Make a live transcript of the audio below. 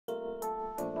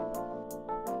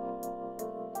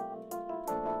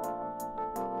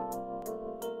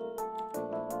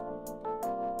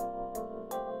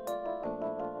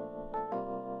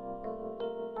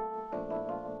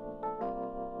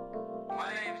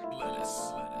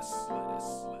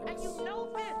And you know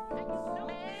this, man.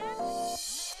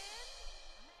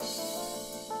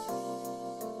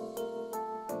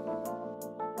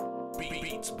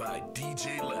 Beats by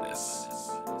DJ Lettus.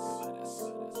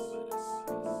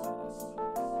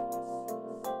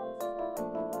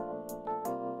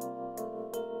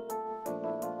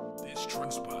 This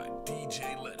track's by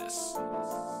DJ Lettus.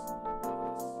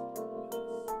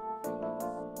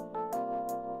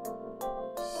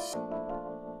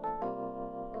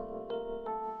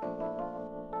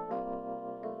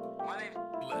 My name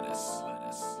Lettus.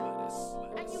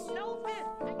 And you know this,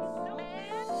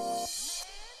 man.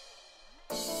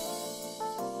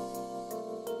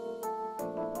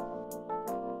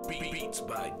 Beats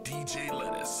by DJ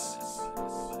Lettus.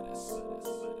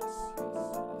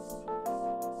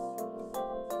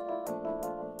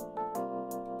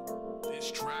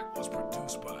 This track was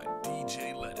produced by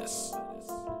DJ Lettus.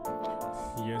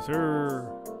 Yes, sir.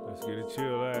 Let's get a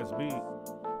chill ass beat.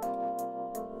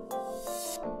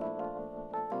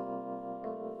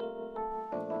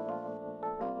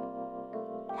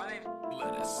 My name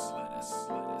Lettus.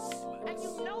 And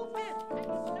you know this, man.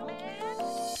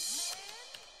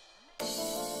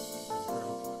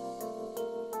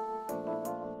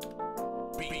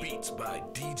 Beats by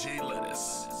DJ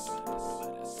Lettus.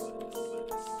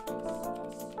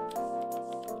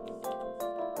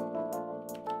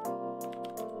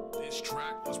 This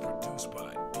track was produced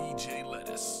by DJ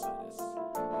Lettus.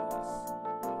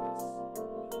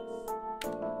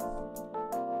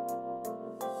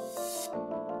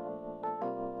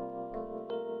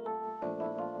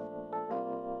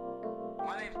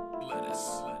 My name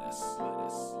Lettus.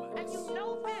 And you know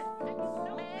this,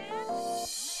 man.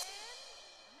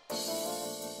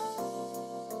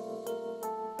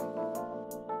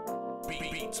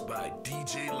 Beats by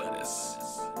DJ Lettus.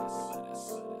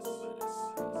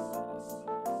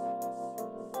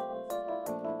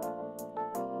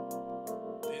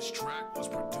 This track was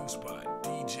produced by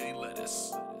DJ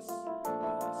Lettus.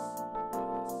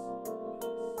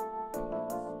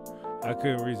 I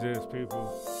couldn't resist, people.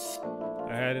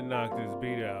 I had to knock this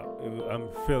beat out. I'm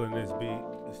feeling this beat.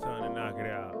 It's time to knock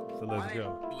it out. So let's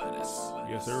go. Lettus.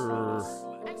 Yes, sir.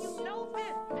 And you know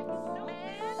this, man.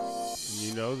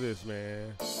 You know this,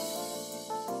 man.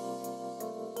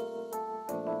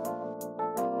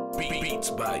 Beats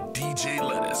by DJ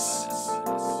Lettus.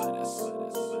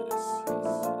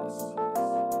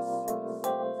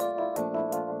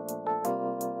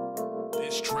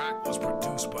 This track was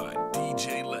produced by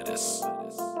DJ Lettus.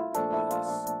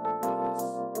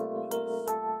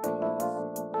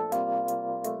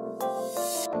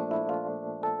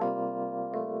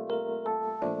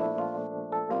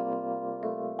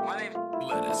 My name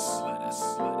Lettus.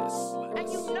 And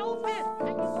you know this,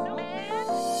 man.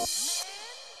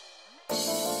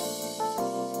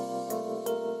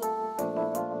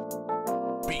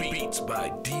 Beats by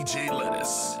DJ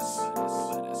Lettus.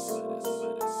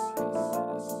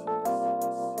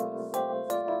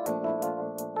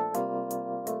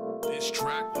 This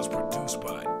track was produced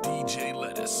by DJ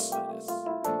Lettus.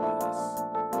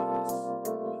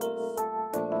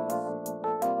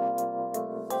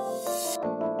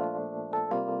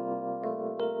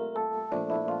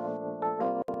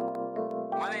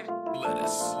 My name Lettus.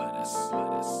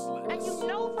 And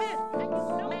you know this,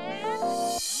 man.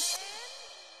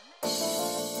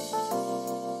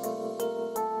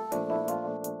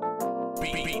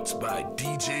 Beats by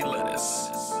DJ Lettus.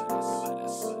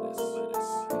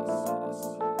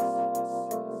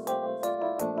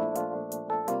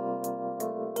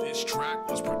 This track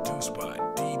was produced by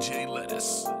DJ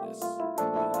Lettus.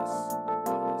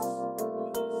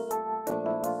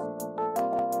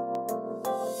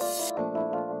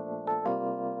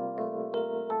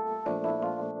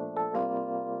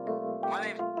 My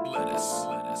name Lettus.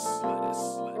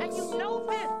 And you know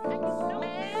this, man.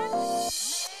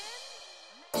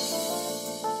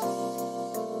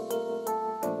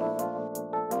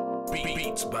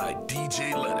 Beats by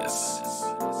DJ Lettus.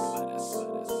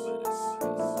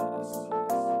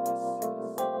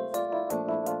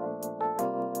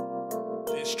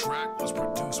 This track was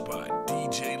produced by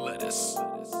DJ Lettus.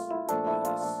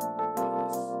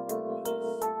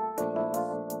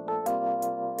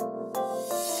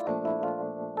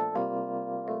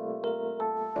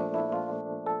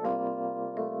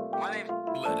 My name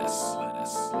Lettus.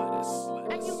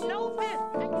 And you know this,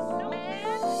 man.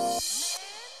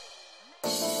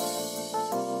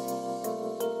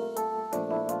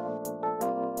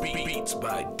 Beats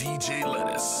by DJ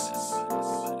Lettus.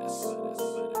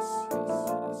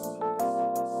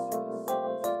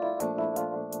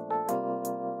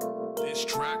 This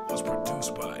track was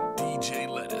produced by DJ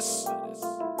Lettus.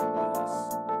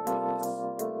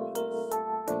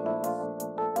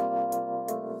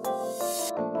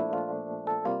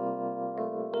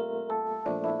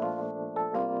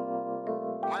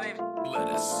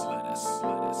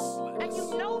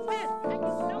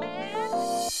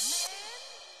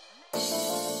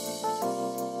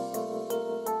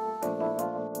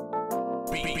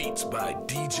 Beats by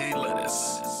DJ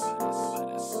Lettus.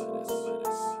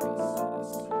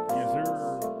 Yes, sir.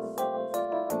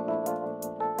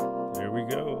 There we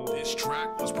go. This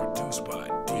track was produced by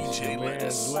DJ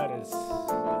Lettus. Lettuce.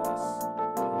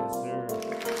 Yes, sir.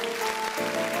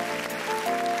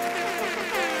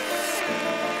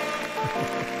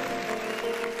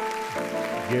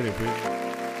 Get it, people.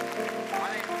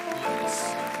 Lettus.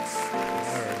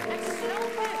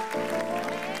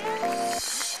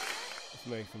 Let's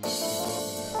make some bumping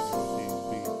happen with these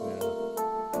beats now.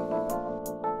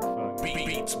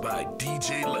 Beats by DJ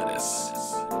Lettus.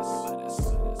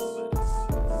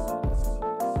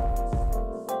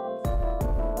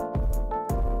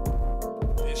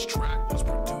 This track was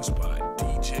produced by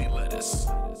DJ Lettus.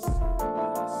 Y'all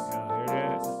hear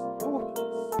that?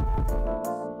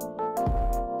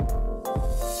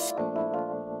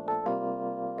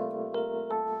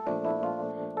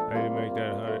 I need to make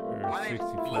that 100 or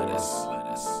 64. Lettus.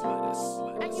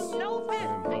 And you know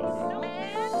this, and you know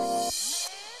man.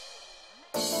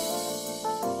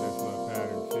 That's my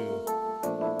pattern too.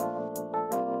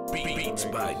 Beats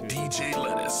by DJ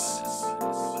Lettus.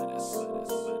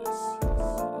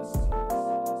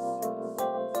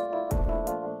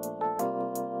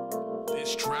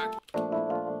 This track.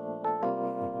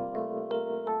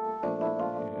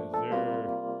 Yes, sir.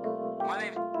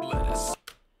 Lettus.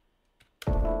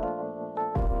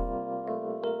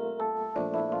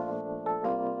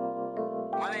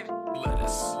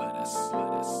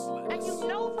 Lettus. And you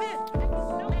know this, and you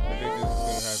know I think man. this is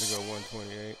gonna have to go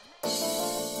 128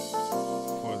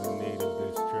 for the need of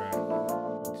this track.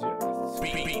 Just.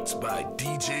 Beats by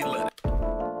DJ Lettus.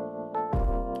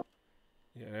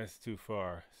 Yeah, that's too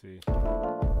far. See.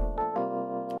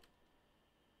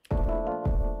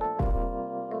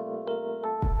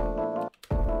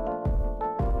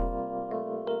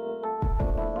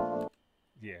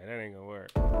 Yeah, that ain't gonna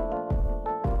work.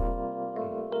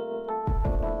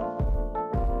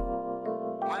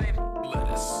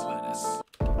 Lettus.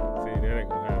 See, that ain't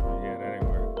gonna happen. Yeah, that ain't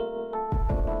working.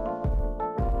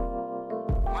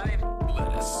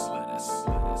 Lettus.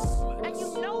 And you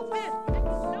know this, and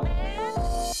you know man.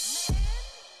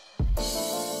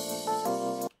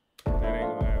 That ain't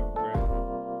gonna happen, bruh.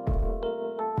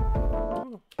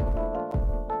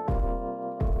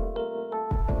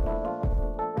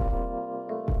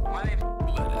 And you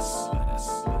know this,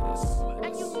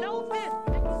 and you know man.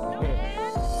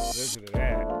 Listen to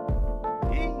that.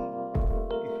 Yee.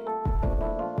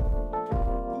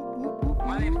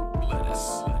 Lettus.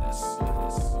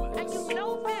 And you know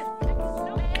this, and you know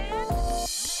man.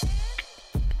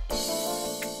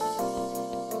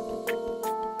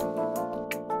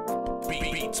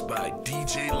 Beats by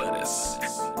DJ Lettus.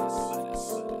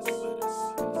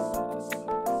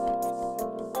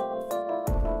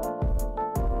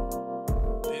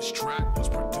 This track was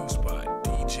produced by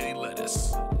DJ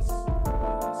Lettus.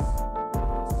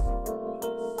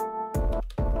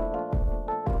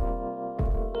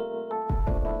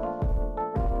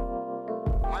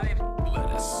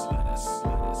 Lettus.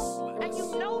 And you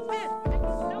know this,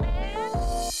 and you know man.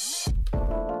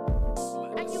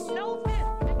 And you know this,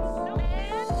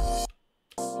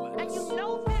 and you know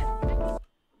man. And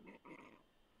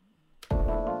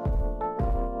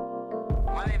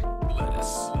you know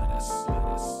this, and you Lettus.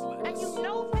 and you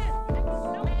know this, and you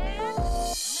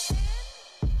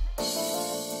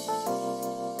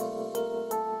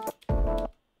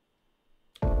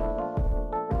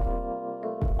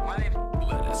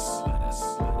know man. Lettus.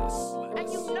 And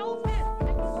you know this, and you know man.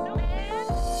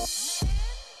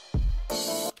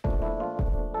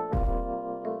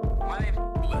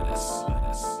 Lettus.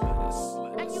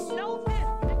 And you know this,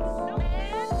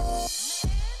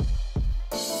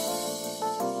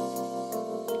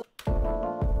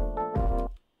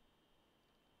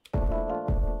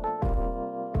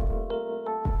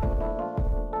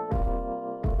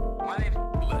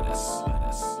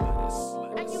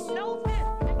 and you know man. Lettus. And you know this, and you know man.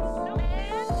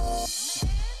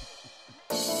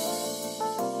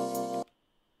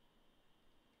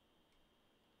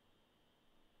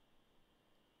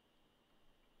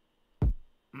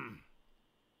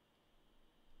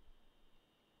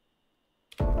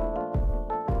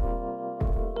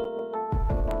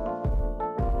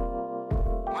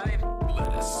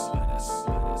 Lettus.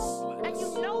 And you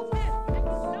know this, and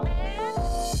you know man.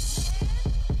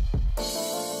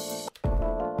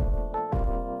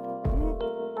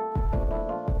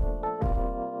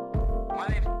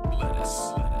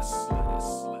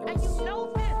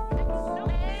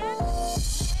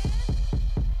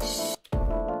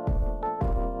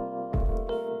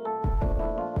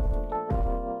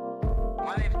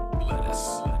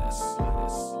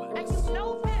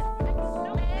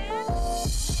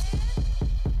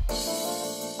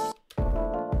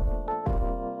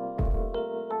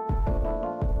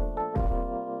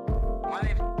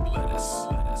 Lettus.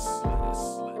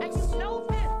 And you know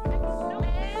this.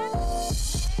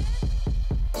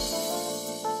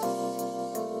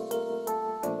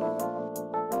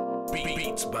 Man.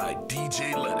 Beats by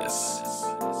DJ Lettus.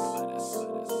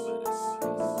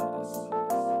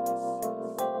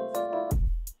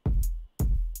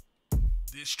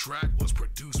 This track was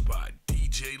produced by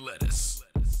DJ Lettus.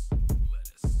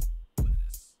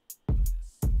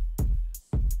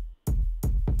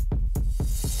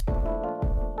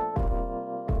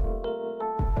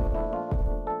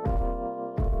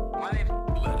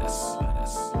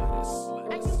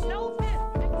 And you know this.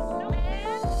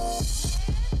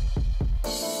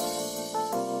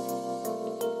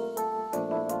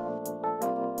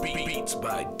 Man. Beats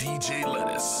by DJ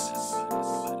Lettus.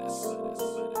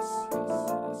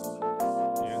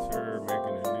 Yes, sir.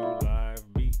 Making a new live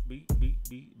beat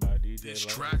by DJ This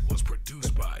Lettus. track was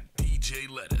produced by DJ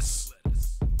Lettus.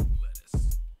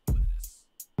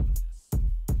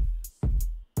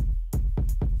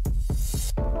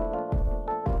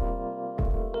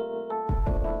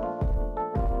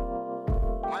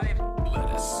 And you know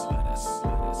this.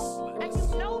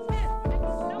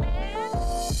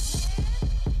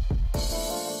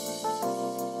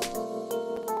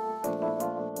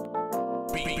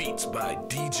 Man. Beats by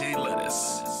DJ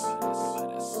Lettus. And you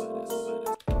know this.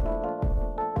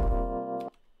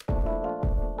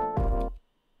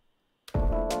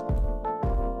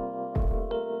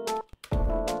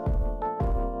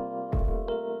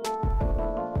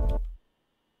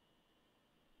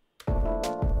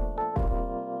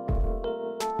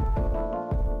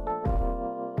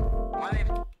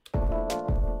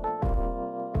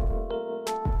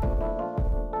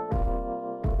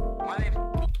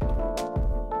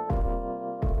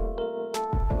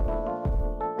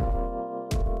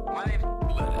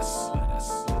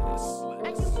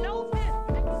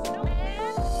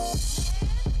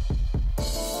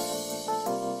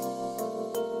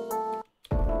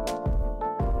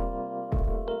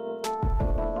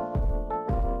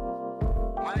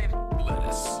 Man. And you know this.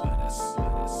 Man.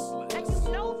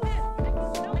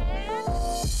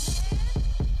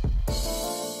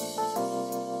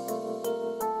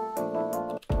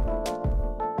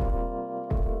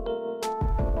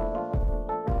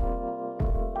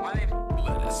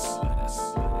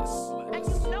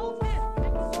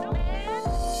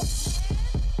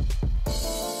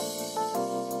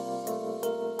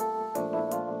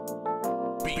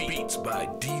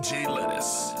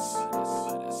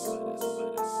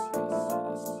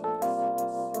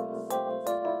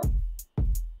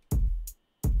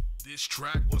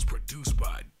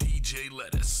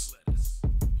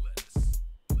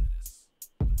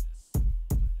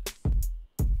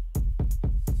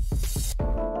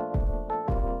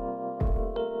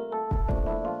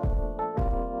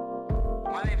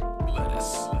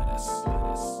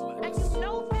 And you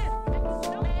know this. Man.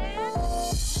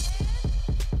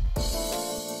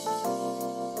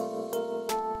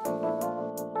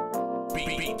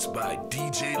 Beats by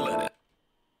DJ Lettus.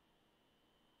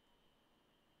 This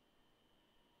track was produced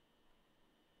by DJ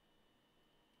Lettus.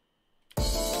 And you know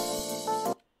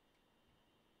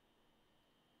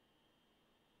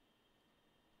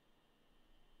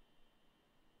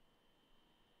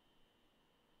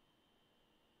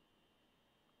this.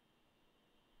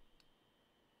 Man. Beats by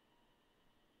DJ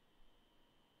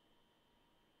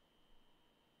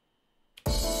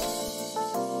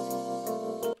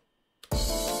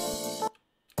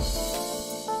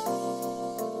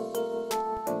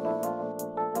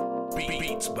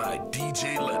Beats by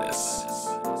DJ Lettus.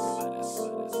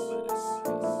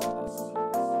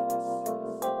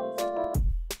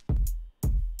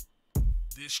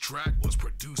 This track was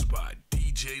produced by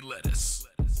DJ Lettus.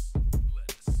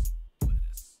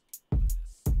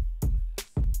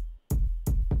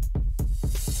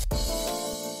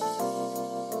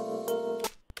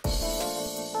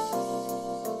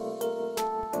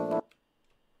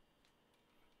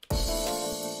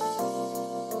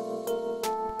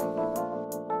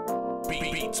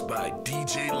 Beats by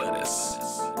DJ Lettus.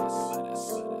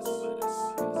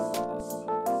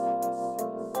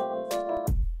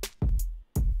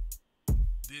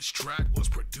 This track was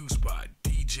produced by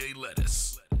DJ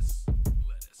Lettus.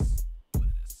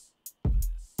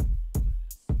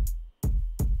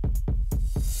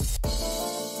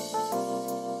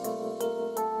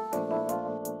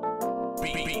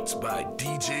 Beats by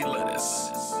DJ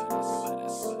Lettus.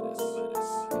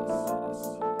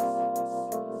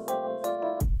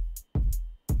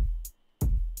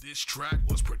 This track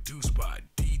was produced by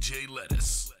DJ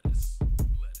Lettus.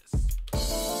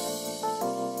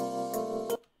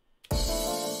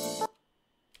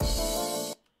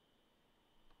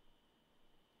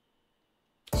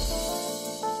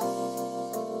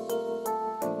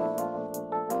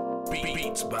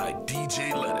 Beats by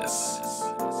DJ Lettus.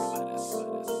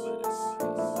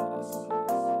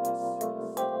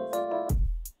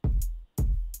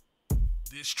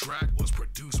 This track was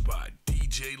produced by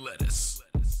DJ Lettus.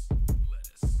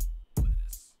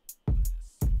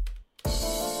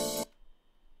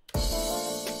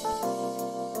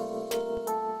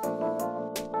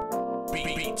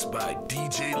 Beats by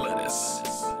DJ Lettus.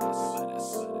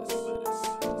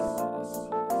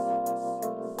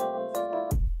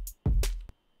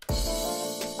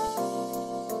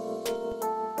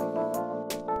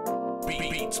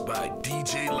 Beats by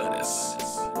DJ Lettus.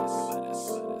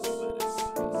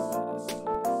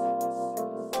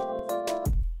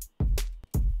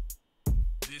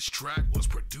 This track was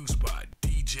produced by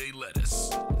DJ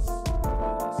Lettus.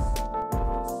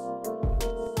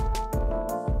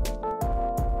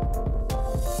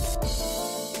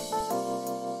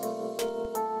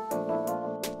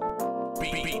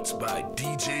 Beats by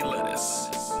DJ Lettus.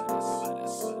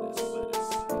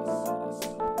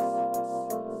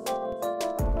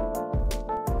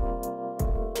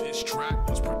 This track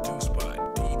was produced by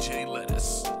DJ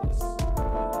Lettus.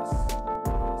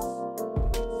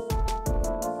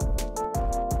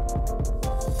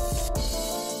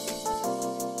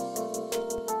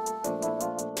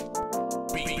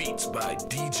 Beats by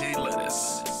DJ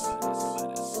Lettus.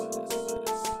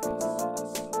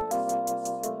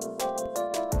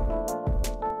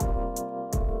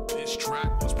 This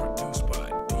track was produced by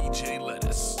DJ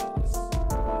Lettus.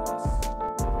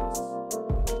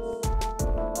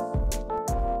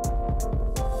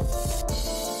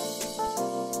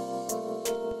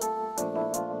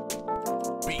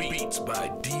 Beats by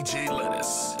DJ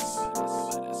Lettus.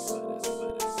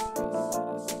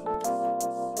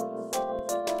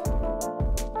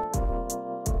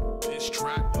 This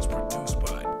track was produced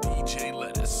by DJ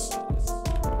Lettus.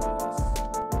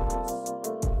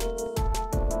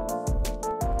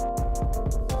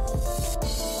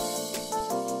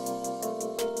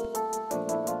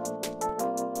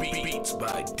 Beats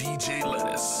by DJ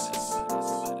Lettus.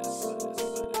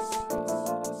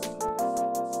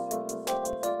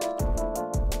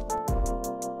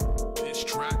 This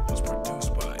track was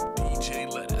produced by DJ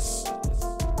Lettus.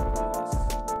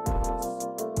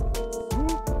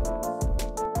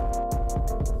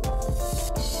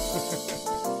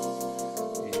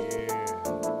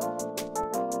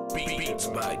 Beats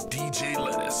by DJ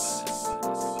Lettus.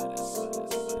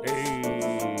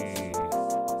 Hey,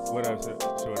 what up,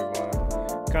 shorty one?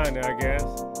 Kinda, I guess.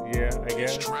 Yeah, I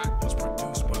guess. This track was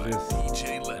produced by DJ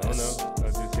I don't Lettus. know. I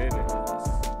was just hitting it.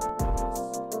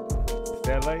 Is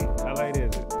that late? How late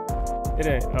is it? It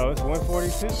ain't. Oh, it's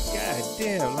 1:42. God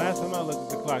damn! Last time I looked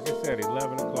at the clock, it said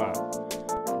 11 o'clock.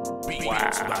 Beats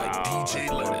by DJ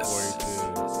it's Lettus. 1:42.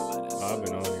 Oh, I've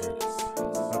been on here.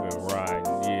 I've been riding.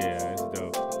 Yeah, it's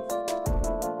dope.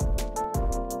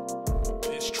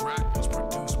 This track was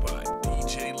produced by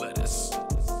DJ Lettus.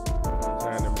 What's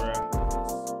happening, bro?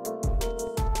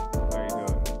 How you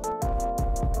doing?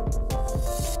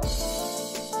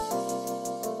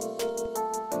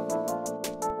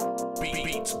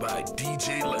 Beats by DJ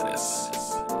Lettus.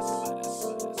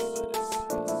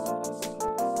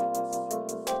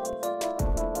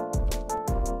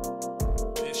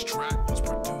 This track was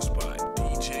produced by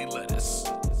DJ Lettus.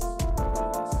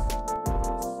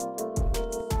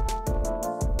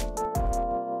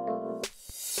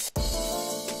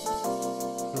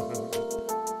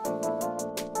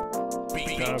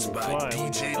 Beats by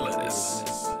DJ Lettus.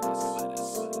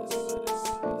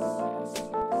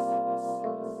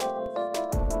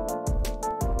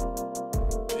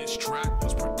 This track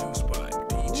was produced by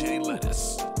DJ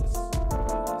Lettus.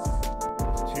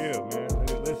 Chill, man.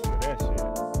 Listen to that shit.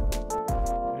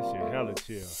 That shit hella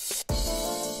chill.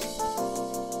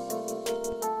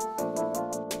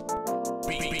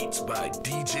 Beats by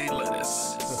DJ Lettus.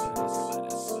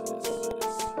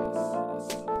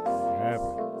 What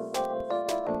happened?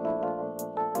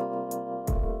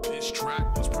 This track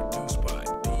was produced by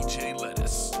DJ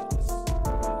Lettus.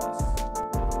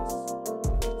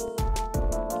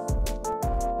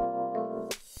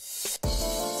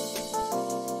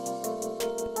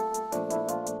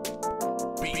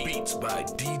 Beats by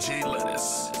DJ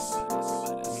Lettus.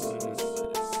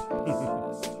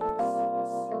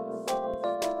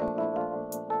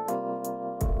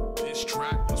 This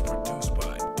track was produced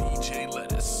by DJ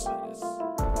Lettus.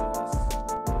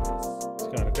 It's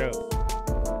kind of dope.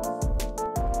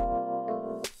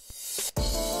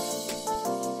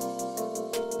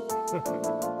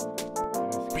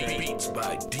 Beats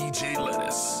by DJ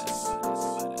Lettus.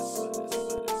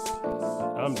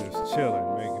 I'm just chilling,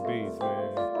 making beats, man.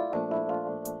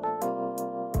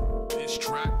 This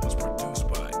track was produced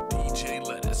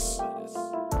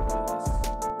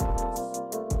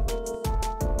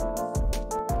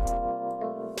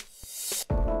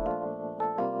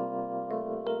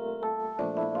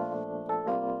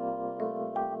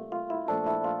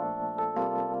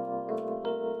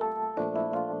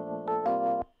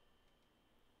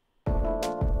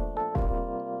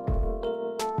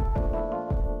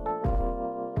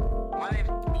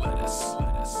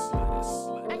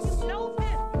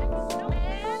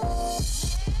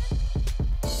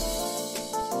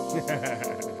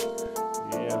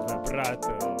Yeah,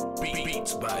 vibrato.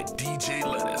 Beats by DJ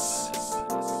Lettus.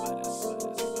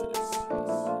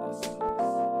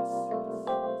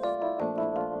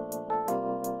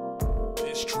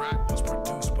 This track was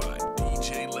produced by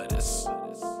DJ Lettus.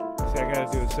 See, I gotta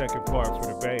do a second part for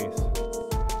the bass.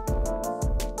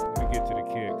 Let me get to the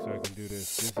kick so I can do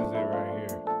this. This is it right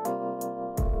here.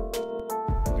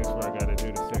 This is where I gotta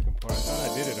do the second part. I thought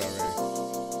I did it already.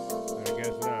 I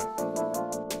guess not.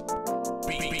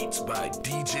 Beats by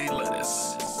DJ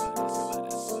Lettus.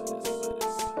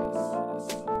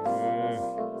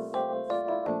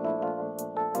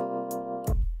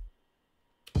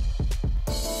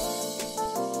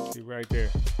 See right there.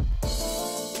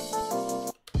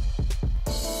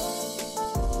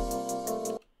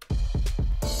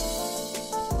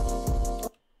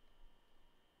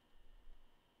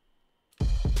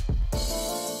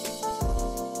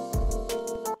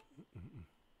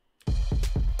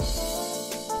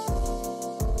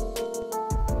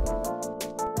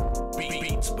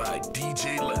 Beats by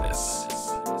DJ Lettus.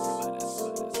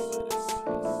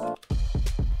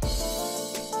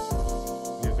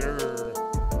 Yes, sir.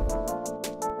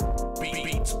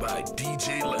 Beats by DJ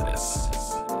Lettus.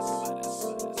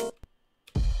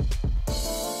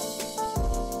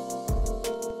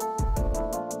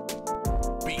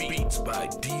 Beats by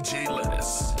DJ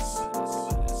Lettus.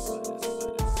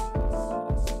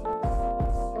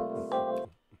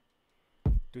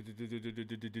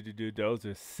 Those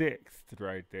are sixths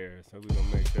right there, so we're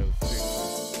gonna make those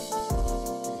sixths.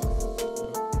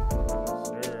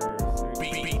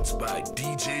 Beats by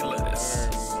DJ Lettus.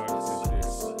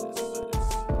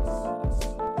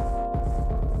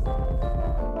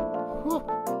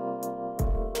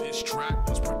 This track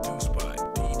was produced by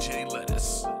DJ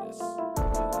Lettus.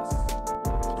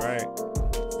 That's right.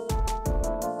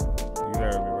 You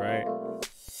heard me, right?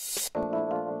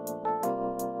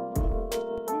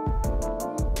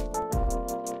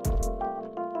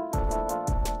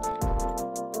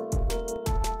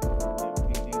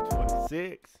 MPG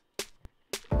 26.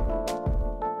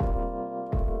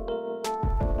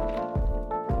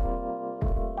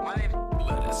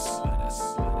 Lettus.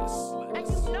 And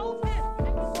you know this.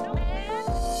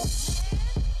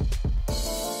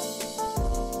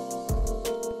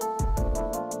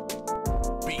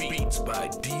 And you know Beats by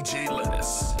DJ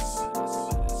Lettus.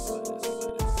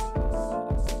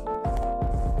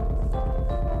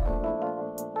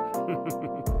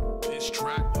 This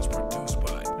track was produced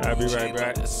by I'll be DJ right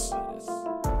back. Lettus. Yes, sir.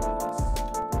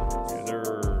 Lettus. and you know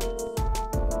this.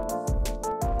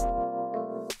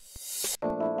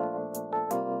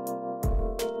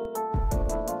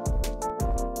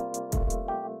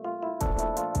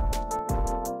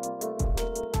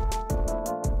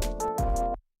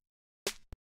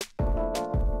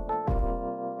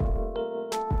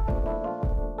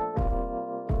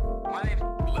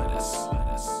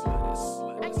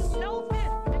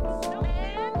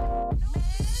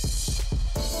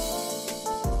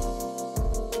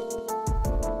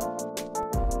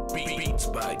 And you know Beats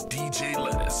by DJ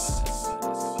Lettus.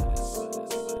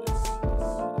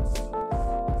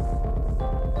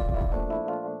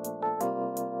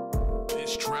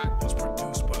 This track was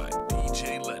produced by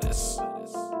DJ Lettus. and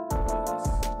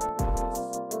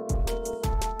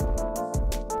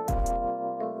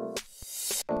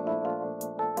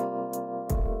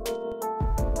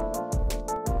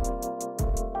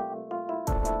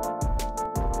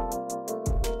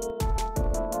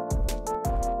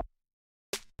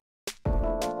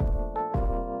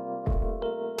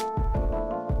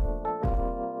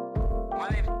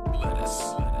you know this.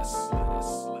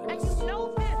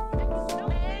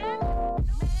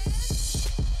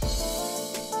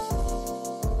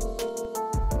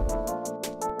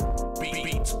 And you know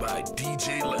Beats by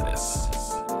DJ Lettus.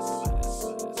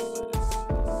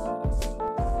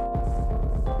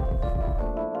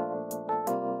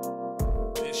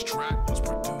 This track was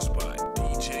produced by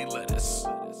DJ Lettus.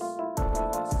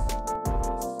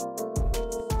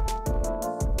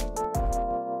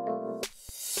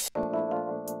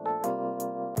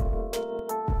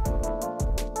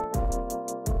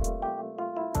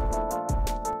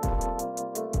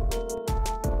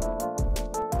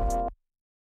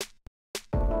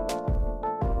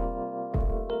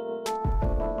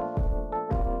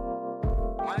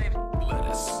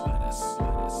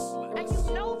 and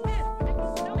you know this.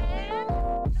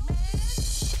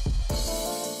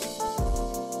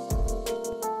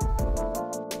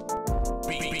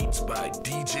 And you know Beats by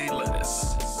DJ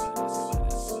Lettus.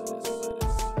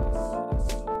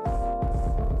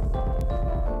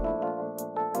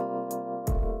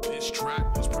 This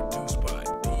track was produced by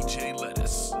DJ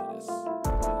Lettus.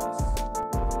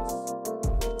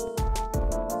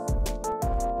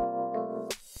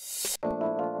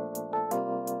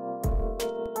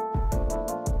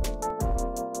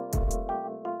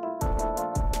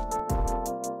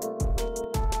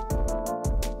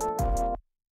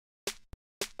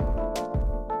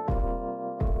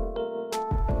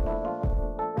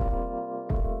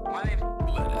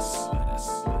 Lettus.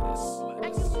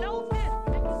 And you know this.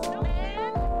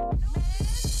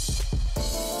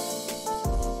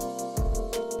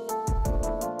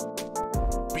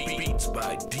 Man. Beats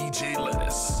by DJ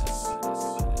Lettus.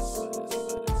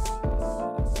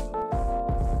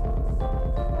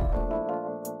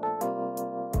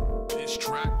 This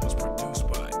track was produced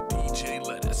by DJ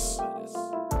Lettus.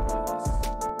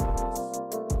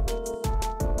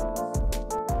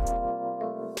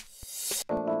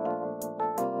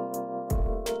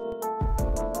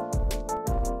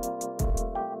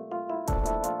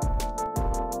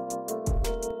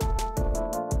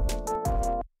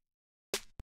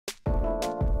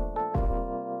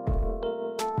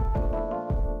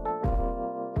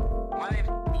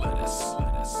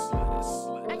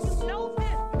 And you know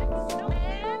this.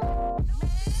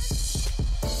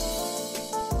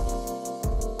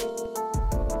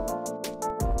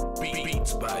 Man.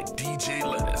 Beats by DJ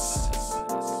Lettus.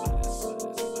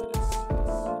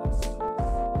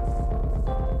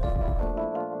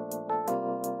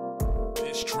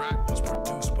 This track was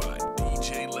produced by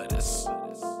DJ Lettus. And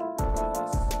you know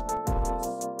this.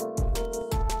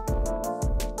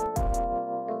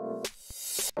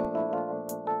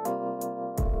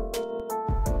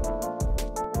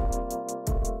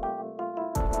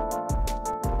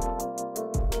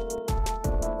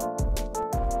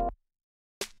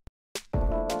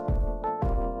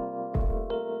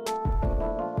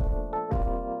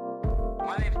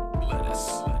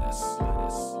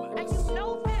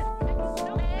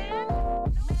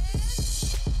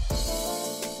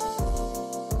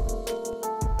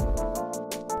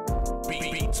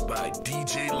 Man. Beats by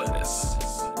DJ Lettus.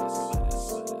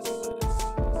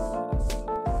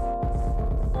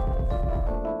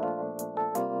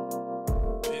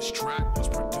 This track was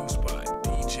produced by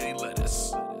DJ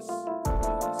Lettus.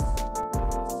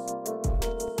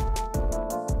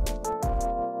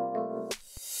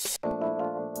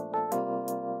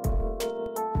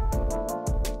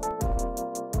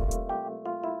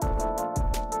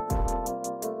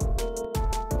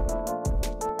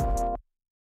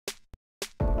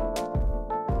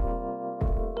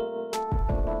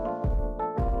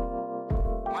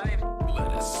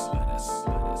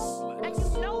 And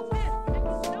you know this.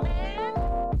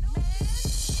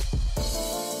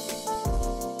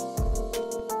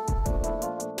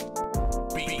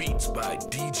 Man. Beats by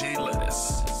DJ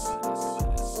Lettus.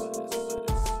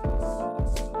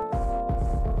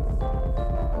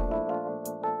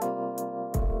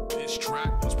 This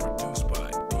track was produced by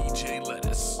DJ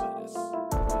Lettus.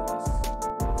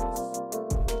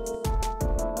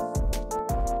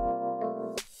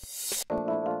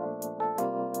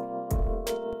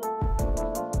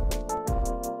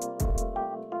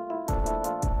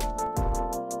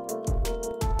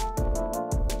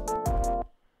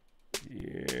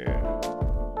 Yeah.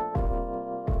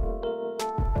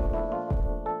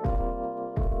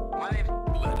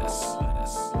 Lettus.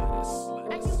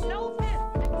 And you know this.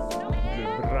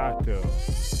 Man. Vibrato.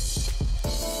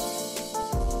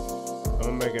 I'm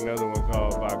gonna make another one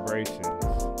called Vibrations.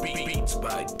 Beats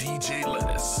by DJ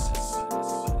Lettus.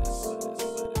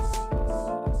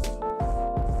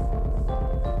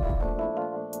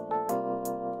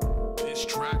 This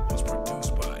track was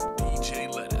produced by DJ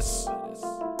Lettus.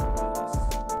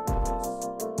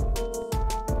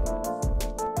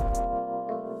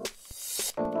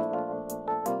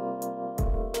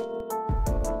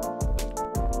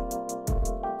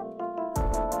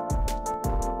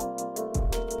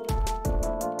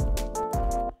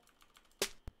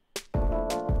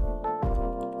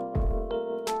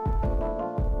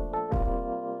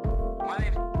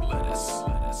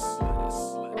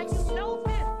 And you know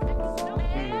this.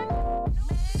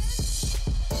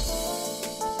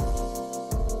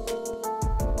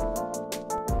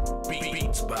 Man.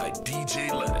 Beats by DJ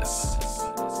Lettus.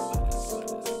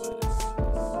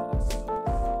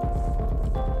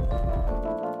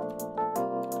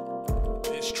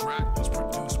 This track was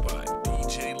produced by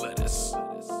DJ Lettus.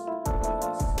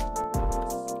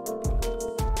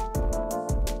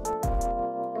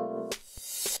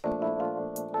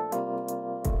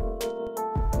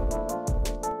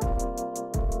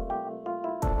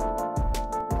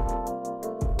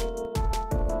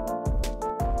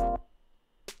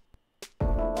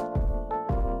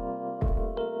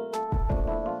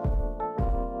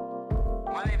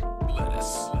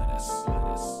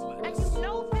 And you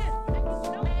know this.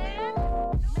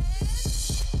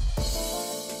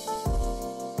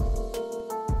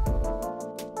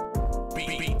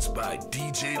 Man. Beats by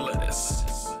DJ Lettus.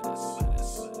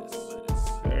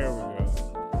 There we go.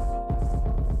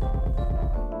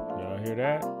 Y'all hear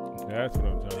that? That's what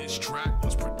I'm talking This about. track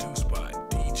was produced by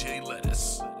DJ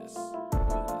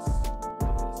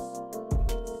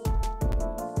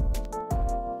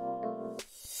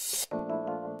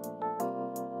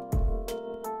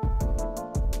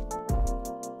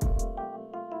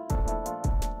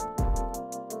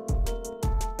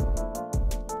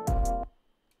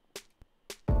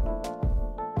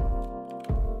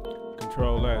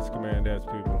Control S, Command S,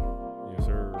 people. Yes,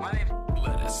 sir. My name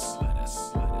Lettus.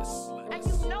 and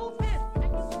you know this.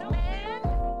 And you know, man.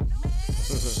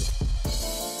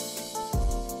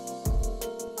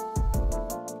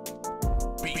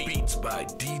 Beats by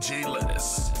DJ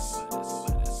Lettus.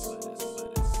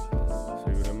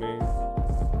 See what I mean?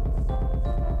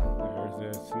 There's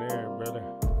that snare, brother.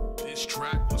 This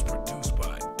track was produced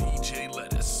by DJ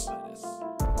Lettus.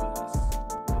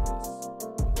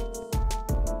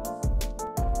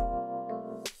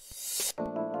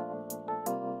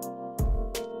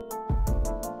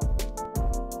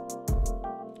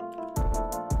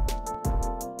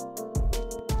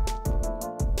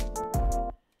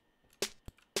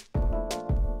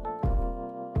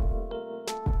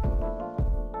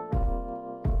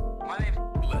 My name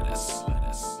Lettus.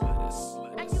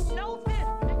 and you know this.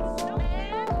 And you know,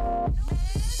 man.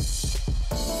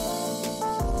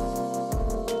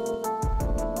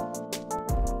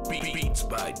 Beats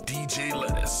by DJ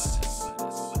Lettus.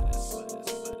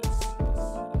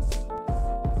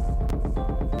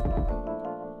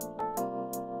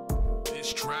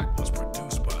 This track was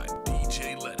produced by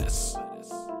DJ Lettus.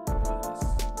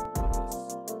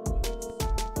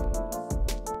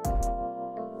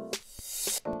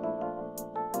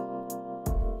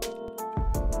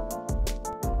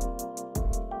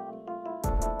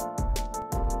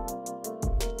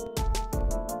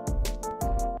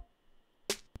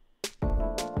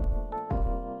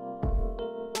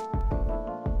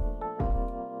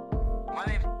 My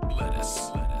name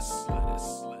Lettus.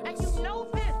 and you know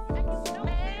this. And you know,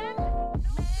 man.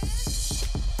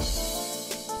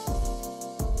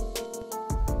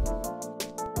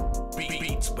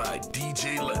 Beats by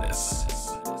DJ Lettus.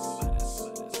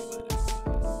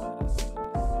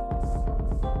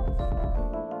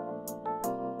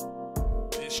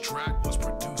 This track was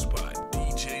produced by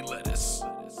DJ Lettus.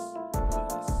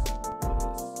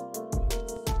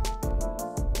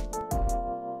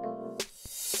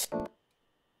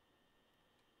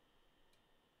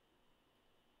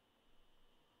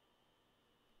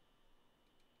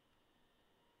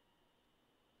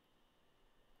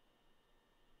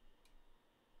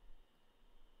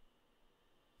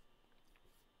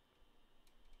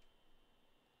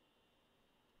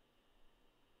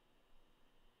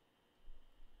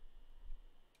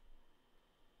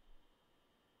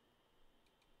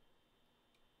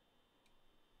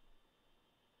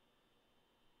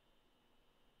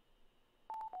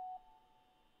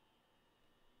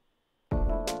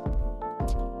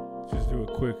 Just do a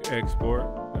quick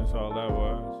export. That's all that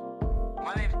was.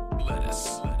 My name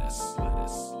Lettus.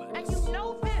 and you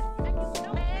know this. And you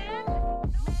know, man.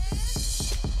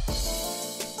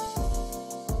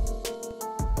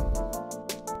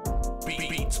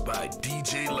 Beats by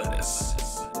DJ Lettus.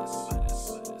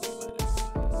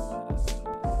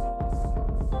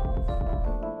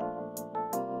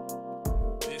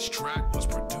 This track was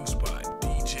produced by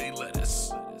DJ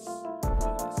Lettus.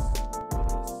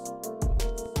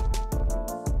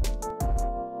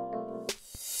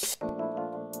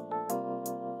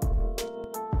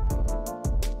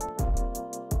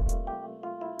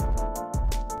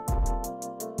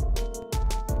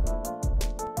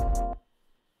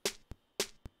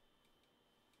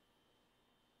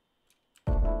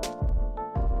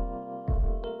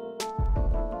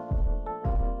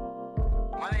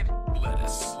 My name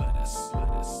Lettus.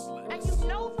 and you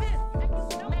know this. And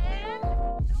you know, man.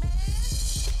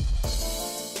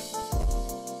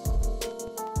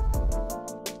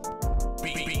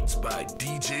 Beats by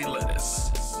DJ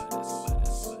Lettus.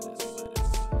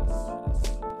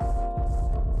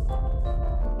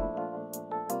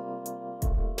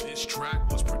 This track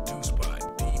was produced by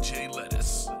DJ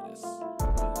Lettus.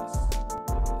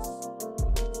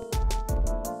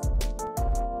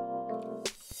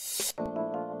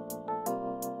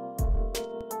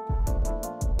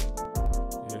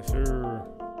 Yes, sir.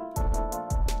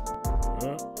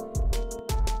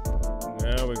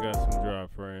 Now we got some drop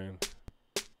frames.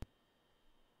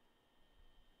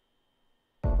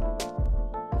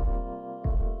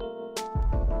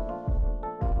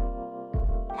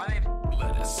 My name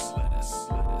Lettus.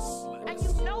 and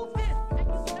you know this. And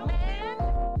you know, man.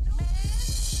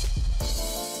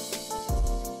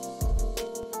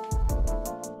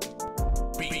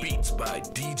 Beats by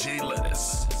DJ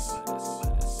Lettus.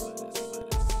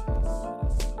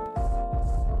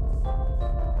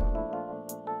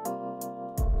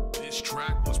 This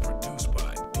track was produced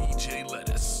by DJ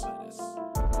Lettus.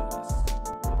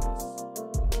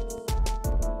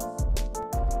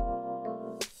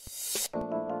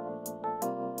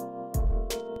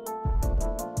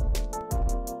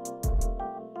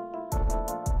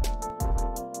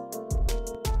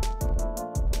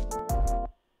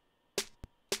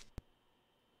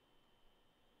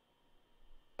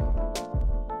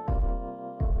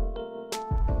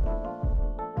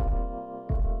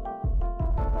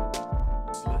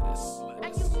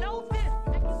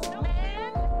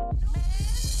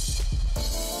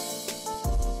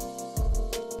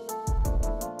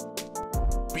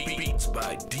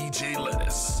 by DJ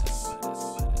Lettus.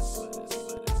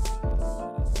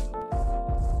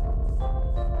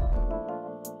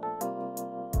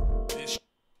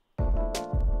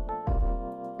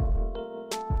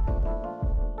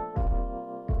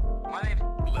 My name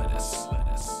Lettus.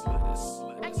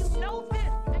 and you know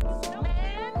this,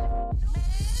 man.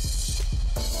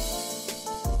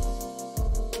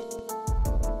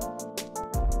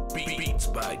 Beats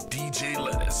by DJ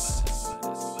Lettus.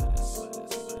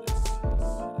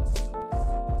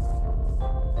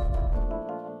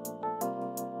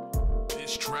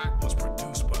 This track was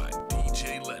produced by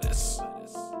DJ Lettus.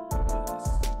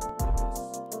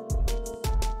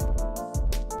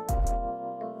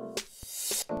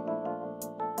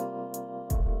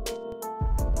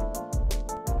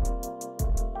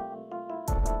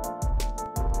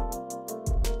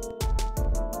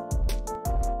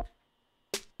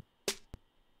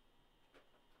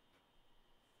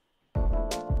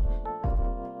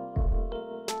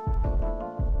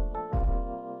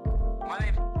 My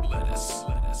name Lettus.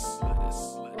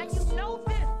 and you know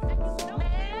this,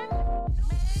 man.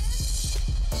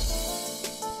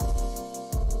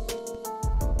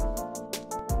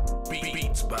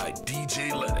 Beats by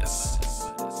DJ Lettus.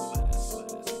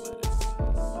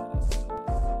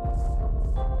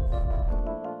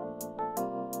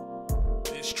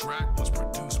 This track was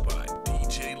produced by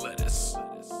DJ Lettus.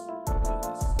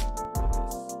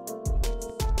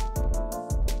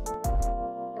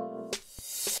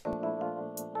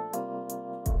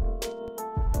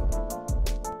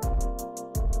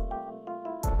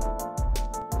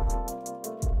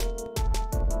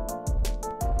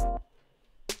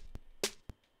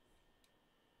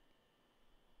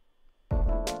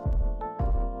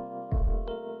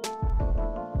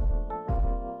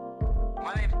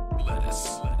 My name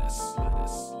Lettus.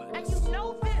 and you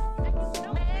know this,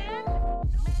 man.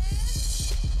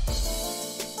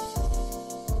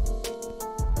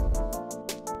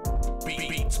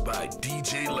 Beats by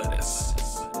DJ Lettus.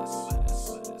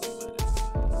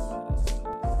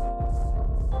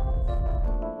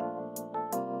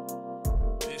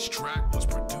 This track was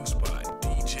produced by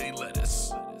DJ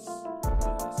Lettus.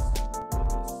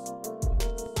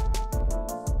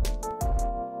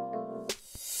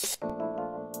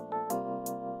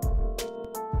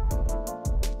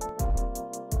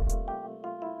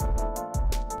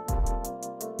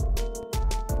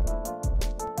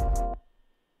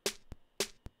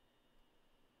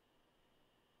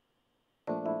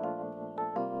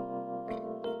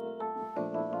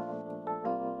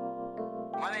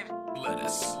 My name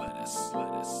Lettus.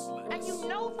 and you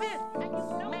know this,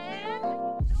 man.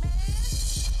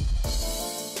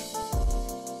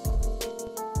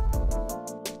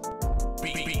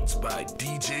 Beats by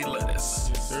DJ Lettus.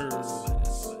 Yes, sir.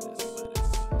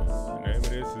 The name of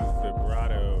this is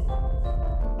Vibrato.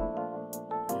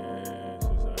 Yeah, it's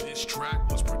just like, This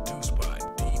track was produced by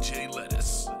DJ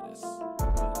Lettus.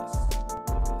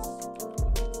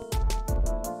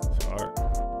 it's hard.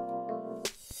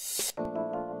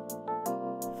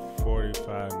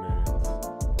 45 minutes.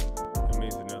 That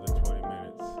means another 20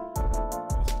 minutes.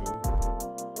 That's cool.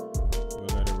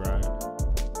 We'll let it ride.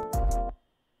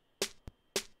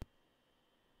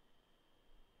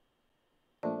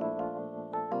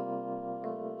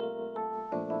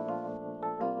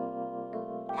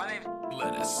 My name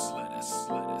Lettus.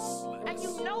 and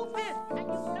you know this,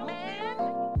 man.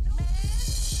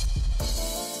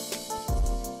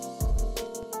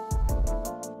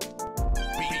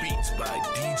 Beats by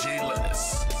DJ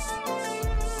Lettus.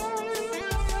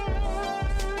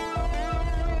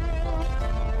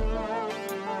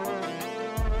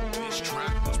 This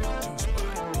track was produced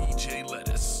by DJ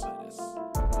Lettus.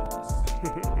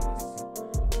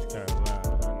 It's kind of loud,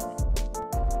 I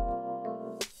know.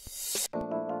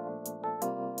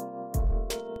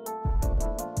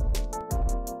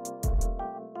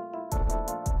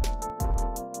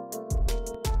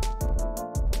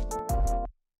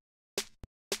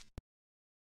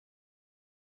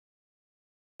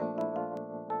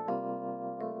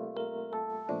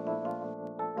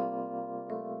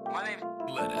 My name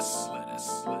Lettus.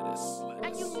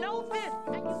 and you know this,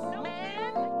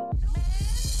 man.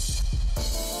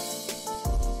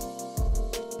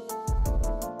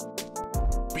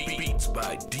 Beats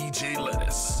by DJ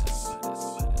Lettus.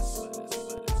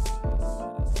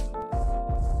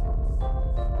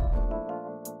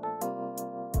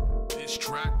 This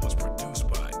track was produced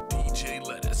by DJ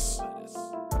Lettus.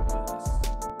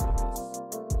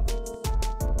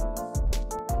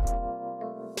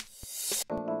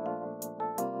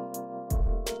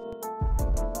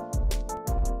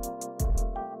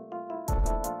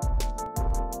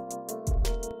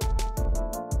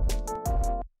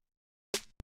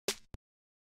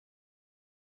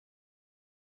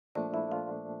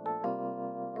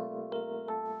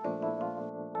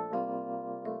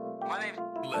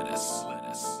 Lettus.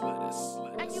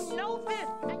 And you know this.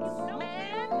 And you know,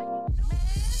 man.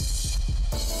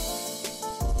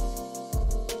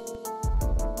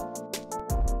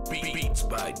 Beats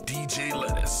by DJ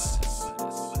Lettus.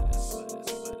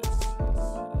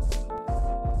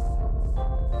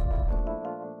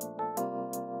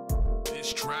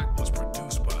 This track was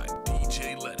produced by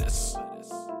DJ Lettus.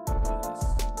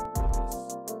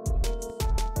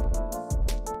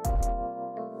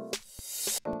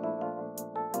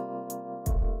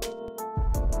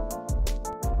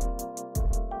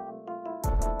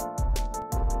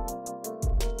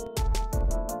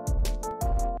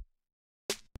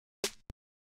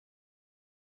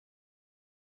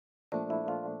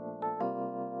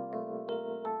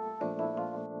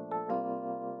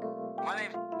 My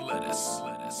name Lettus.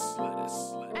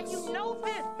 And you know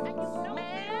this. And you know,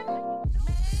 man.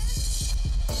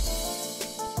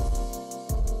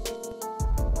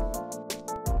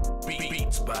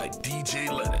 Beats by DJ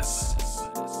Lettus.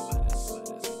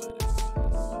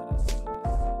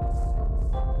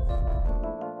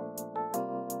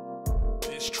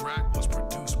 This track was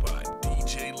produced by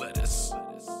DJ Lettus.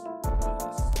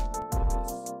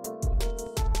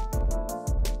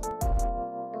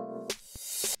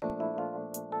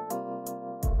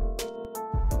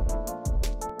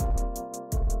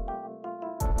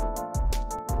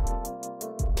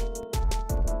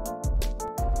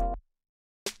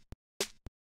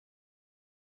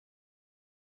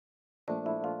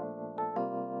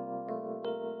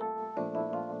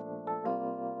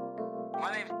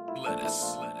 My name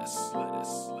Lettus.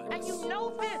 And you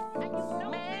know this. And you know,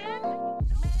 man.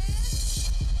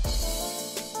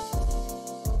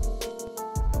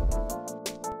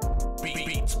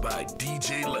 Beats by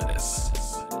DJ Lettus.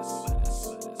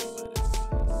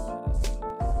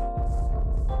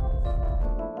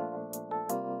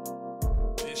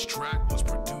 This track was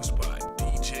produced by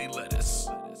DJ Lettus.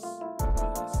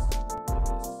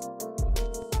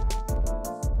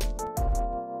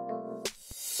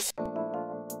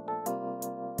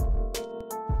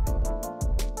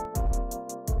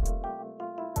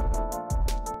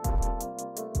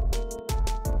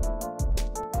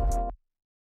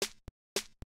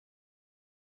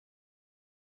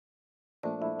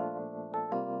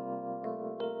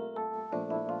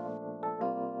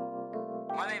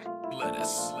 My name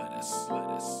Lettus.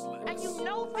 And you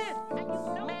know this. And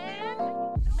you know, man.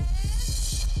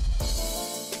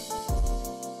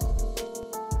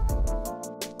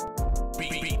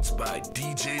 Beats by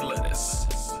DJ Lettus.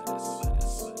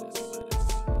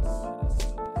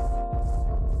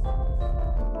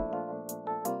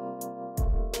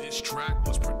 This track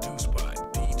was produced by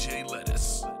DJ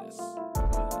Lettus.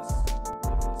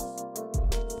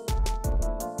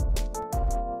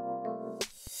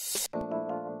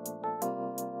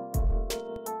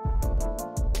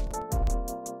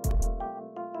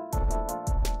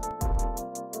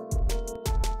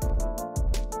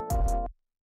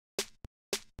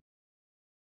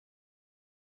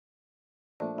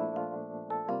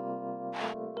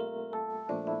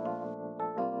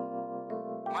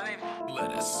 My name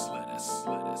Lettus.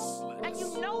 And you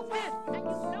know this. And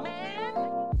you know, man.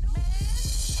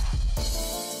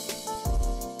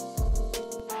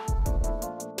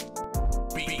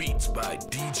 Beats by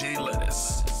DJ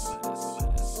Lettus.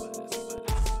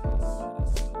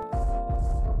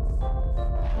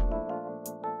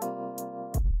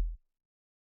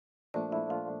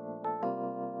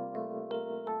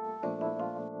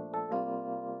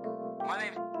 My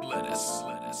name Lettus.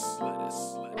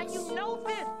 And you know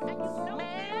this. And you know,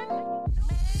 man.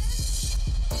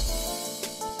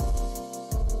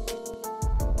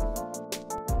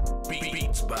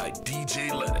 Beats by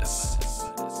DJ Lettus.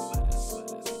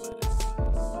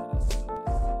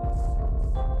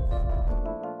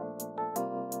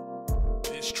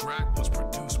 This track was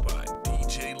produced by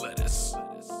DJ Lettus.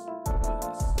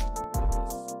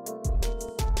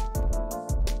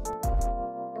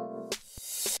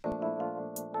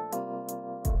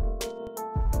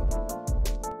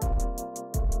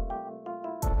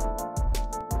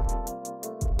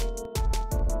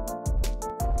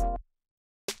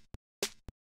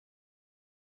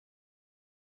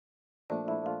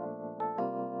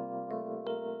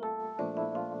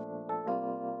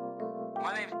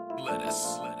 My name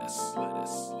Lettus.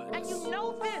 And you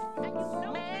know this. And you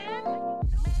know, man.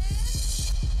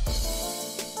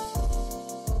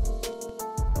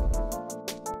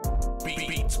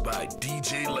 Beats by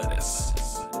DJ Lettus.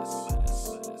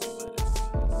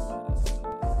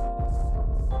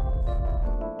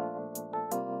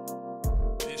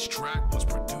 This track was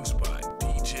produced by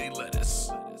DJ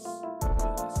Lettus.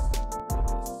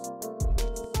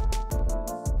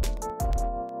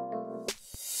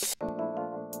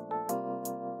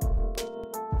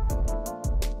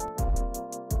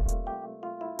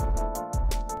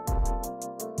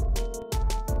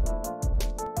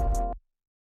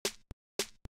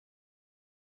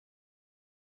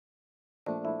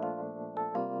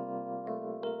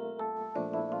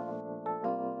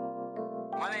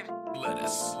 My name's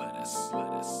Lettus.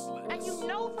 And you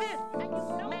know this. And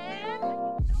you know, man.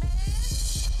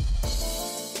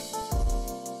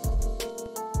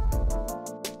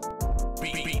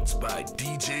 Beats by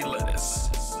DJ Lettus.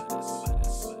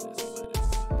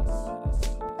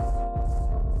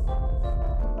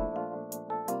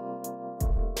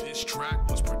 This track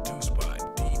was produced by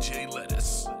DJ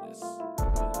Lettus.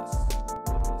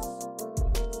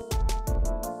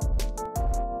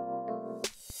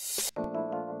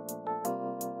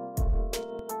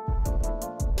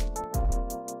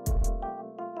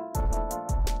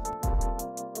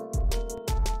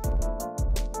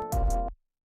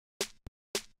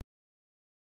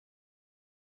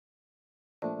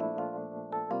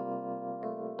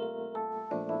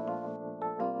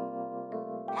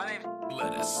 My name's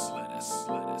Lettus.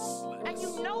 And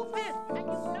you know this. And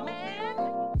you know, man.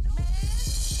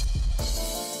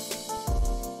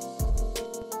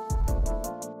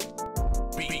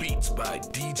 Beats by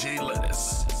DJ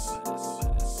Lettus.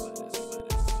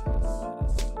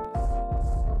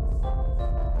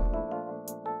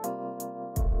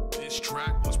 This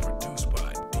track was produced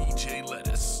by DJ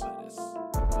Lettus.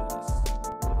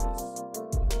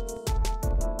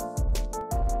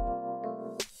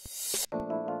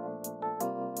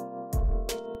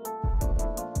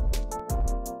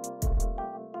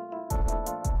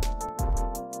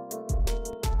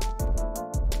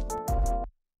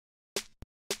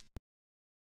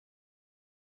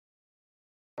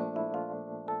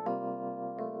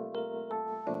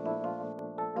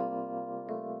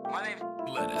 My name's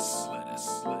Lettus.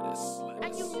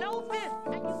 And you know this.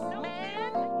 And you know,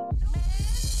 man.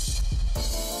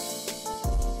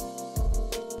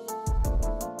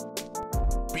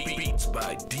 Beats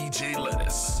by DJ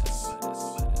Lettus.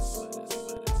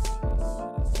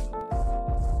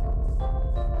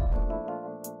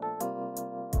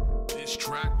 This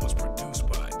track was produced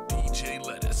by DJ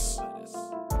Lettus.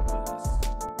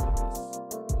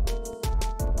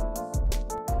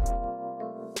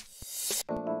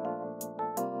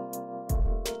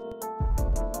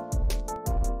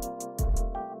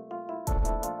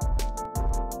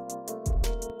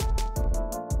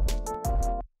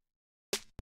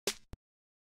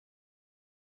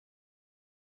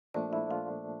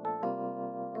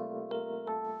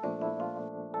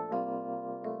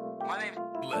 My name's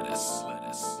Lettus.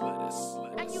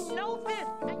 And you know this.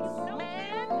 And you know,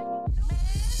 man.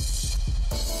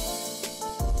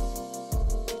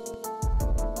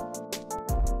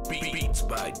 Beats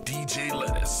by DJ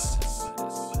Lettus.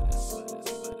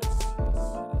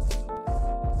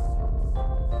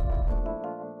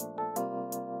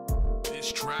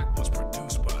 This track was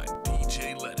produced by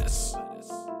DJ Lettus.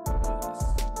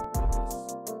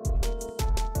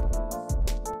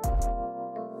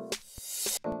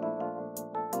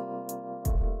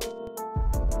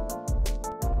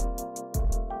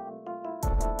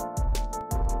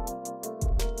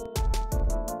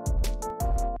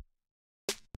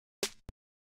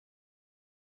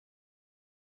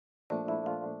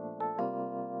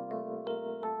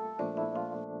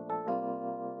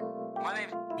 My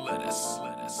name's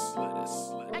Lettus.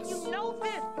 And you know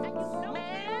this. And you know,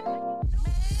 man.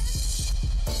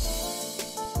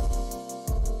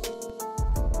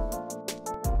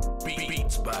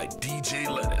 Beats by DJ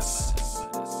Lettus.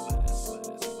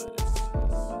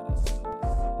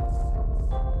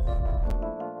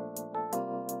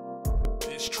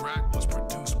 This track was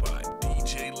produced by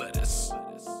DJ Lettus.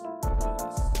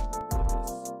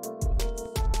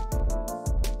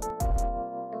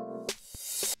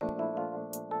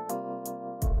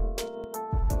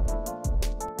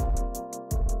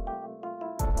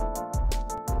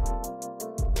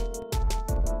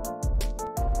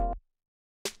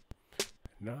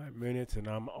 Nine minutes and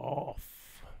I'm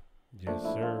off. Yes,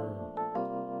 sir.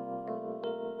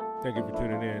 Thank you for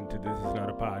tuning in to This Is Not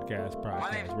a Podcast,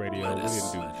 Podcast Radio. We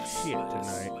didn't do shit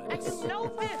tonight. And you know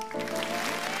this.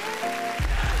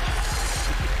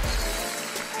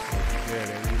 Yeah,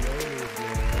 and you know this,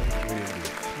 man. We didn't do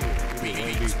shit. We did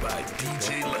one Beats beat. by DJ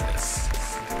Lettus.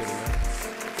 Good enough.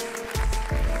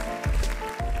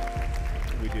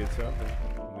 We did something,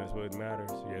 and that's what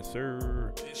matters. Yes,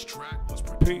 sir. This track was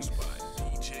produced Peace. by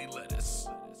DJ Lettus.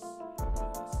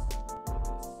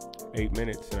 8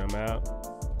 minutes and I'm out.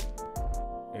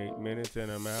 8 minutes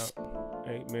and I'm out.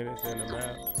 8 minutes and I'm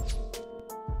out.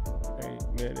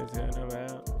 8 minutes and I'm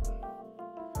out.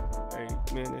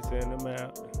 8 minutes and I'm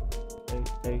out.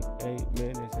 8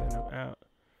 minutes and I'm out.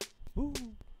 Woo.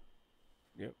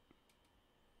 Yep.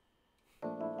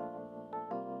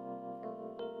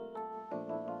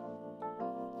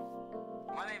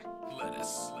 My name's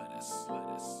Lettus.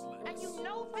 And you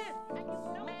know this. And you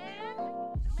know, man.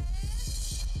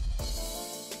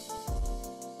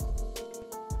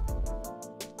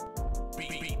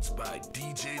 by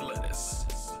DJ Lettus.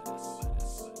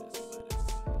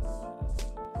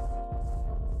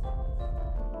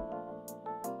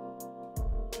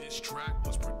 This track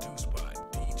was produced by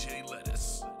DJ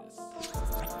Lettus.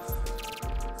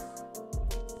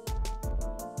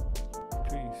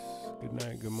 Peace. Good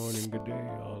night, good morning, good day,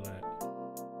 all that.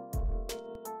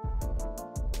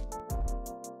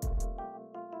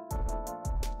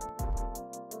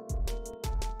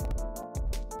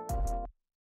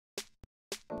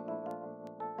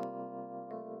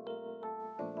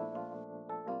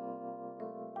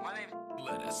 My name's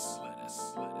Lettus.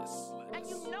 And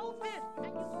you know this.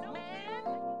 And you know, man.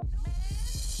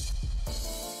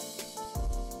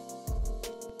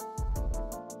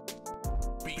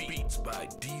 Beats by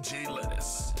DJ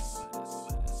Lettus.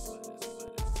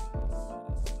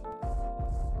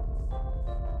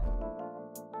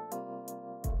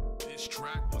 This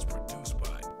track was produced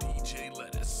by DJ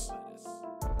Lettus.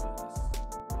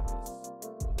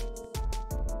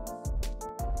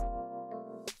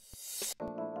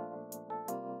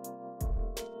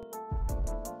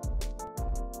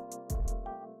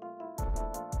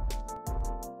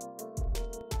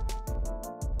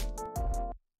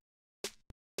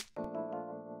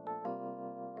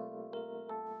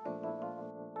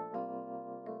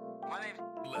 my name's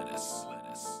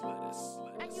Lettus.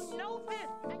 And you know this.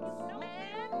 And you know,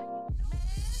 man.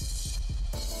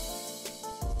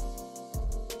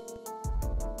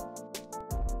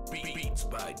 Beats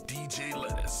by DJ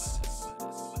Lettus.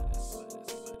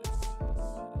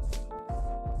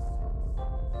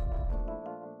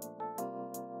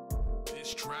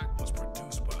 This track was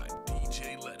produced by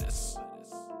DJ Lettus.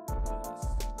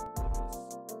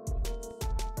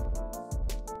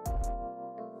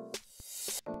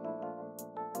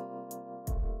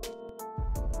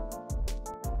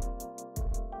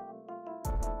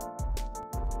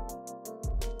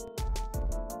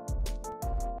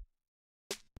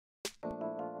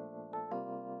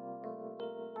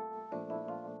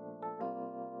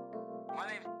 my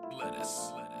name's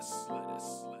Lettus.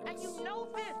 And you know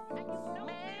this. And you know,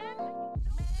 man.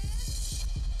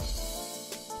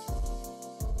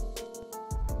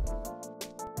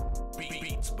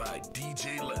 Beats by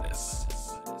DJ Lettus.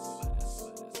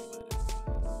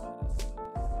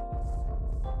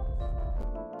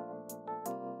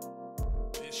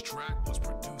 This track was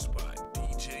produced by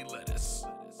DJ Lettus.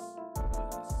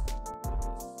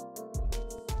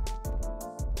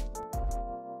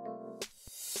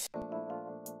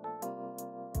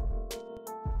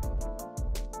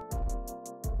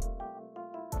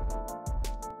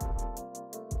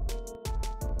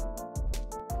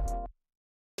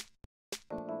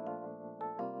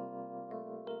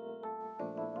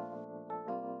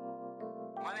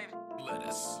 my name's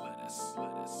Lettus.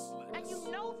 And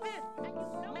you know this. And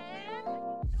you know, man.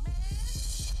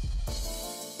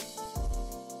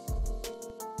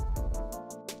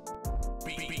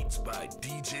 Beats by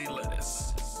DJ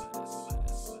Lettus.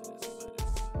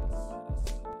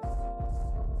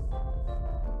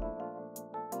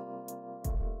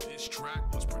 This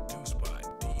track was produced by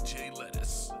DJ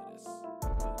Lettus.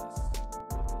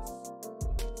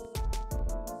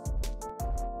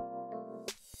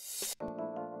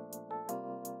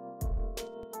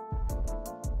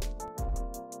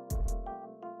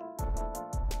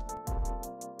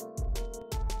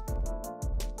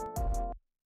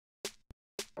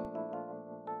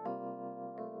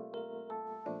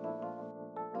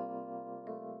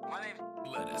 my name's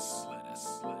Lettus.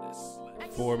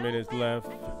 And you 4 know minutes this. left.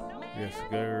 And you know, Yes, man.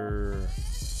 sir.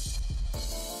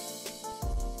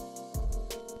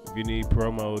 If you need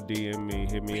promo, DM me,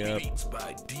 hit me up. Beats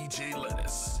by DJ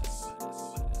Lettus.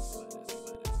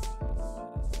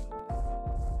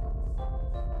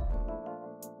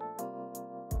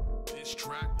 This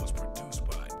track was produced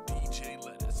by DJ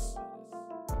Lettus.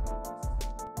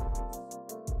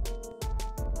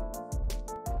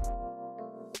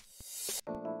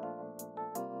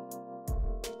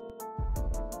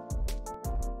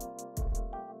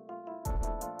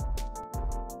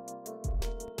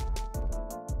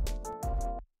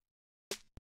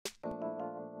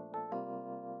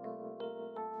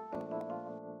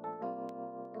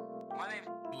 my name's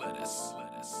Lettus.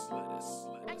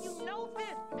 And you know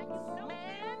this. And you know,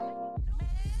 man.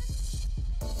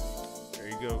 There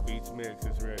you go, Beats Mix.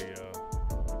 It's ready,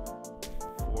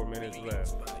 y'all. 4 minutes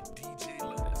left. By DJ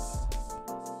Lettus.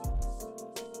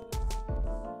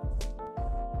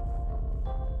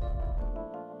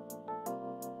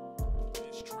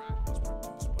 This track was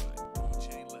produced by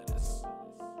DJ Lettus.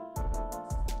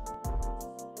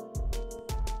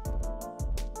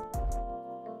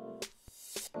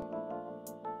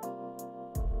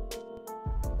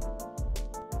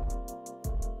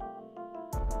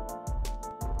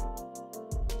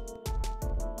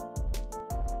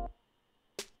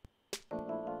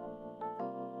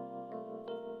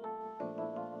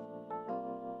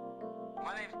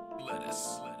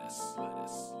 Lettus.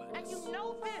 And you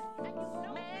know this,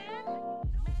 man.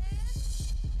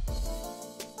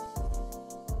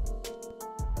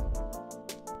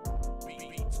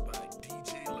 Beats by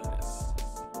DJ Lettus.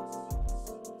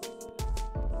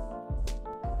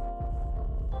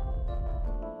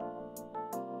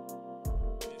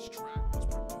 This track was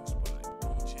produced by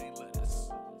DJ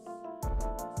Lettus.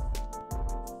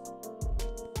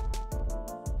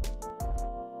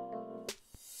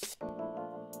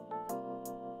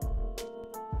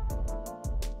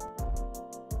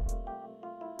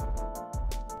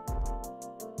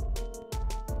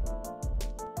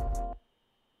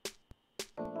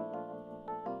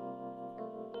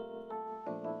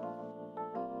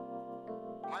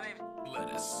 My name's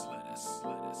Lettus.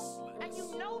 And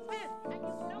you know this, man.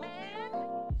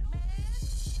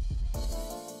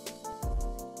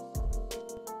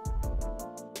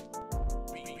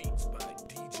 Beats by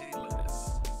DJ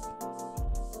Lettus.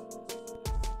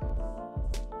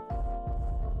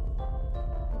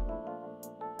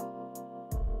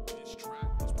 This track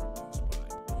was produced by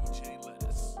DJ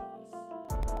Lettus.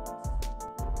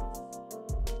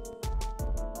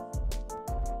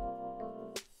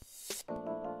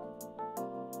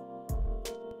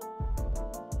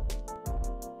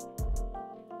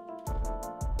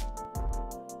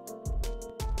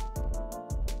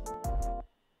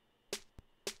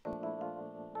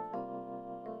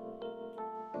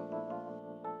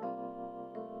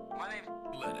 my name's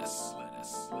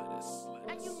Lettus.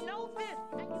 And you know this,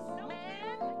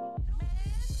 man.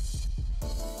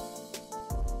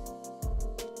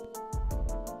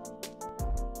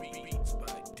 Beats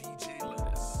by DJ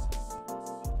Lettus.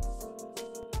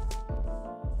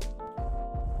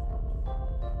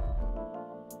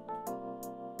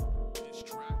 This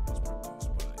track was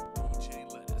produced by DJ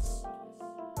Lettus.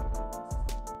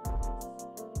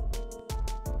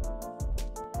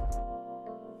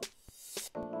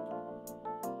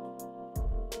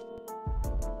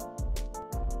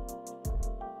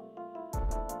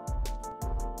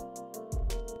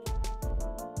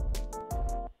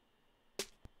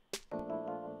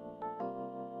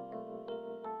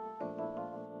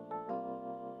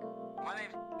 my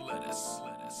name's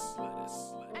Lettus.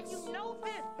 And you know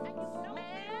this,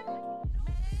 man.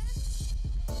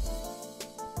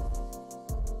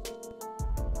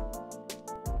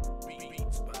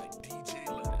 Beats by DJ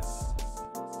Lettus.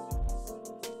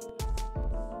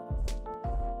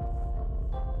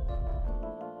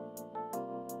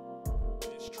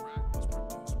 This track was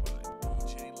produced by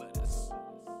DJ Lettus.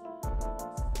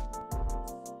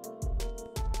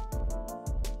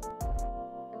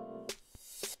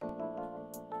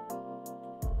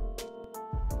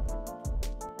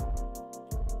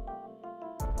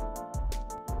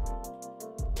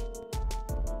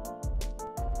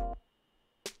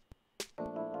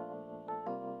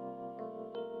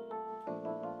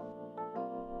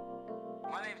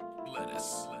 my name's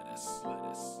Lettus.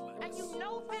 And you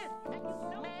know this,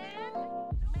 man.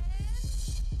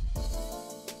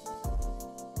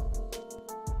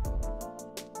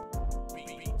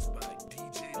 Beats by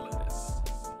DJ Lettus.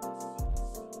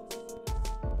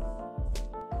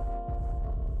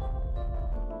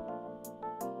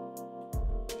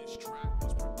 This track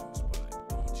was produced by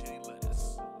DJ Lettus.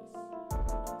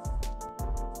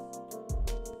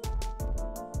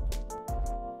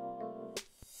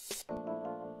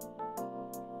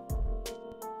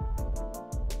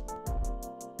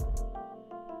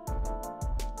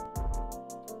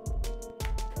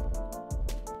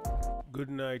 Good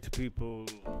night, people.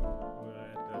 We're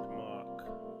at that mark.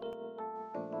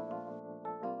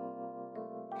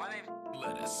 my name's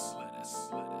Lettus.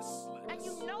 And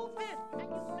you know this,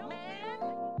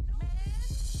 man.